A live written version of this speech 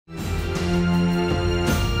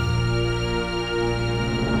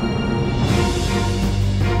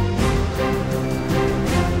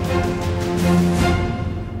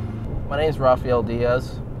name's Rafael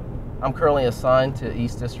DIaz. I'm currently assigned to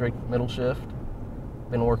East District Middle Shift.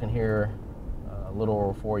 Been working here a little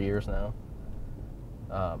over 4 years now.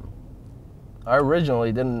 I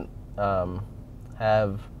originally didn't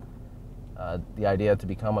have the idea to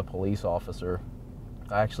become a police officer.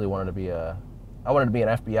 I actually wanted to be an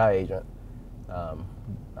FBI agent.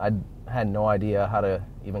 I had no idea how to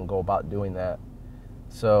even go about doing that.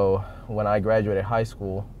 So when I graduated high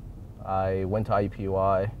school, I went to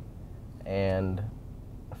IUPUI and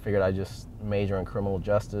I figured I'd just major in criminal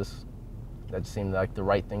justice. That seemed like the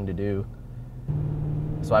right thing to do.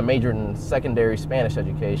 So I majored in secondary Spanish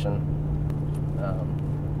education,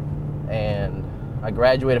 and I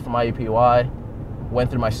graduated from IUPUI,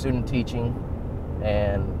 went through my student teaching,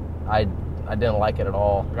 and I didn't like it at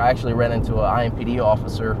all. I actually ran into an IMPD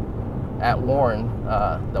officer at Warren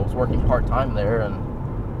that was working part-time there, and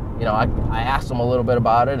I asked him a little bit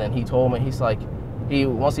about it, and he told me,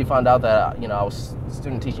 once he found out that I was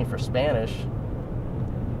student teaching for Spanish,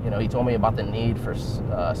 he told me about the need for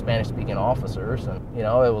Spanish-speaking officers, and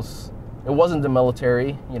it wasn't the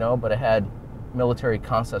military, but it had military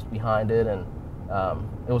concepts behind it, and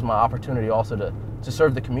it was my opportunity also to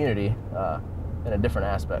serve the community in a different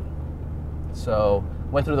aspect. So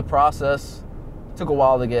went through the process. Took a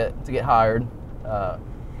while to get hired,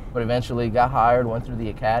 but eventually got hired. Went through the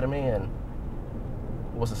academy and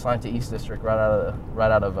was assigned to East District right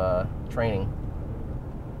out of training.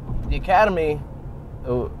 The academy,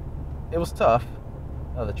 it was tough.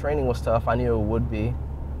 The training was tough. I knew it would be.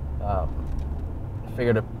 I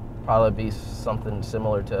figured it'd probably be something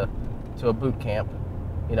similar to a boot camp.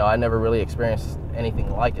 I never really experienced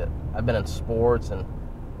anything like it. I've been in sports and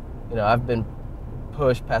I've been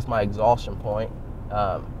pushed past my exhaustion point,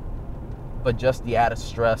 but just the added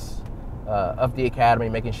stress of the academy,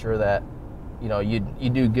 making sure that you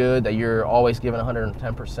do good, that you're always giving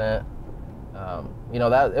 110%.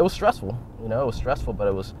 That it was stressful. It was stressful, but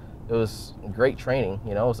it was great training.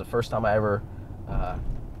 It was the first time I ever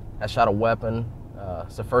had shot a weapon.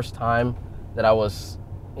 It's the first time that I was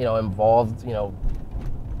involved in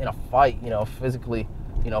a fight, physically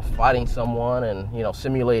fighting someone and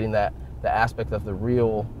simulating the aspect of the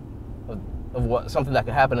real of what something that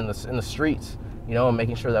could happen in the streets, and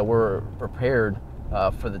making sure that we're prepared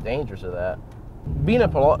for the dangers of that. Being a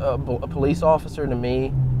police officer, to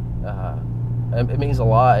me, it means a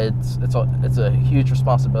lot. It's a huge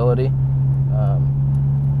responsibility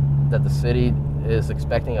that the city is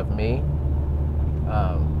expecting of me.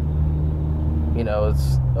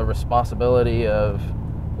 It's a responsibility of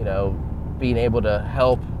being able to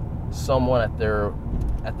help someone at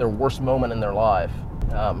their worst moment in their life,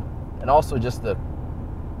 and also just the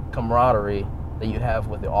camaraderie that you have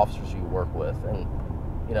with the officers you work with, and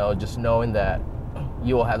just knowing that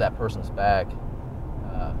you will have that person's back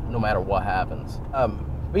no matter what happens.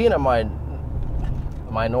 Being a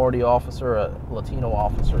minority officer, a Latino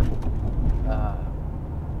officer,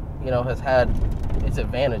 has had its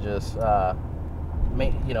advantages,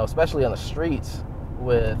 especially on the streets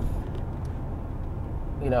with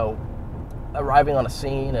arriving on a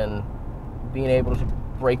scene and being able to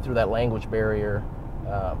break through that language barrier,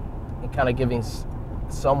 and kind of giving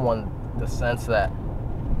someone the sense that,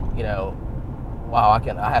 wow,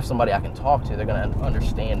 I have somebody I can talk to. They're going to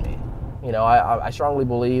understand me. I strongly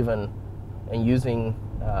believe in using,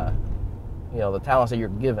 the talents that you're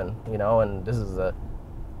given, and this is a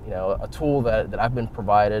tool that I've been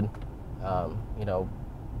provided,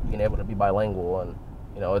 being able to be bilingual, and,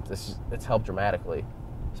 it's helped dramatically,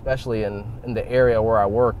 especially in the area where I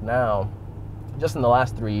work now. Just in the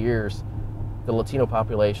last 3 years, the Latino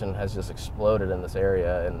population has just exploded in this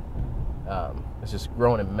area, and it's just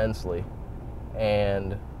grown immensely.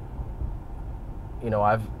 And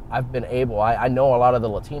I've been able. I know a lot of the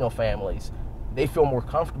Latino families. They feel more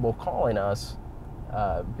comfortable calling us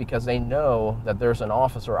because they know that there's an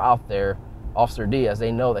officer out there, Officer Diaz.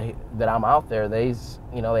 They know that I'm out there. They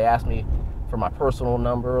ask me for my personal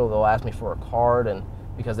number, or they'll ask me for a card, and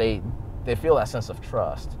because they feel that sense of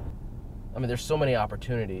trust. I mean, there's so many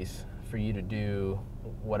opportunities for you to do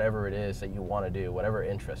whatever it is that you want to do, whatever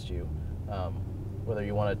interests you. Whether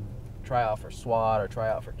you want to try out for SWAT or try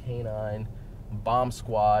out for K9, Bomb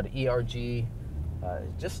Squad, ERG,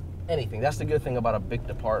 just anything. That's the good thing about a big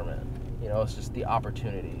department. It's just the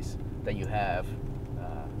opportunities that you have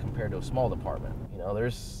compared to a small department.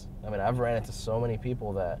 I've ran into so many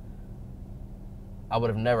people that I would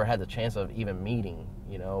have never had the chance of even meeting,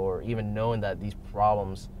 or even knowing that these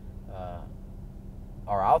problems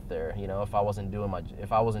are out there, if I wasn't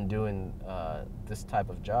doing this type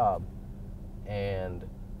of job. And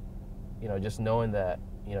just knowing that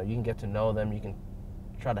you can get to know them, you can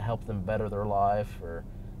try to help them better their life, or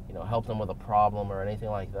help them with a problem or anything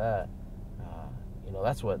like that,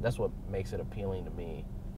 that's what makes it appealing to me.